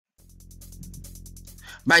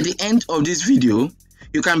By the end of this video,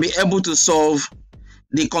 you can be able to solve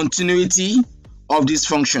the continuity of this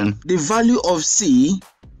function. The value of c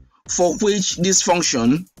for which this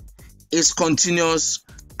function is continuous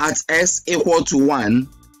at x equal to 1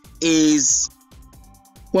 is,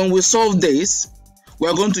 when we solve this,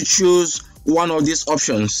 we're going to choose one of these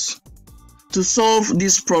options. To solve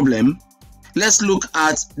this problem, let's look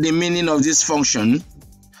at the meaning of this function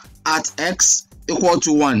at x equal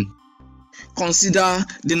to 1. Consider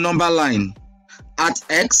the number line at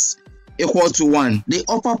x equal to 1. The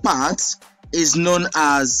upper part is known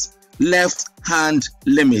as left hand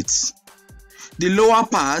limit. The lower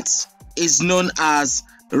part is known as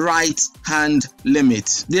right hand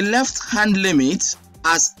limit. The left hand limit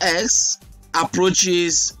as x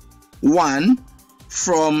approaches 1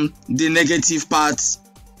 from the negative part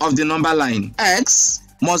of the number line. X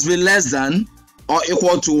must be less than or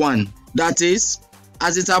equal to 1. That is,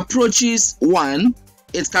 as it approaches 1,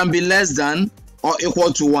 it can be less than or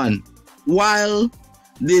equal to 1, while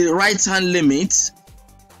the right hand limit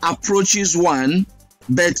approaches 1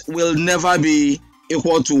 but will never be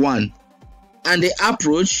equal to 1, and the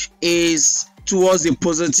approach is towards the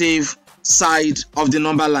positive side of the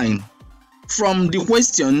number line. From the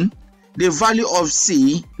question, the value of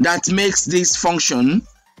c that makes this function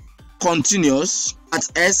continuous at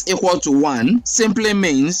s equal to 1 simply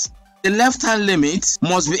means the left hand limit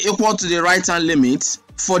must be equal to the right hand limit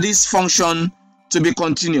for this function to be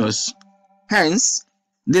continuous. Hence,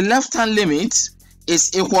 the left hand limit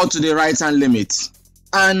is equal to the right hand limit,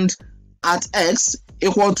 and at x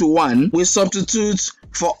equal to 1, we substitute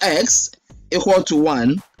for x equal to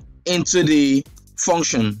 1 into the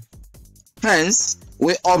function. Hence,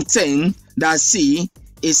 we obtain that c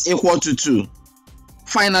is equal to 2.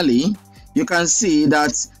 Finally, you can see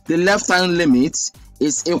that the left hand limit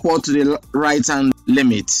is equal to the right hand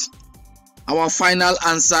limit. Our final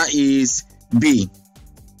answer is B.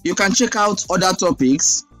 You can check out other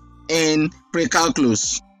topics in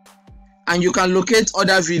PRECALCULUS, and you can locate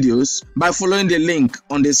other videos by following the link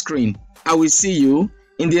on the screen. I will see you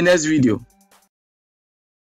in the next video.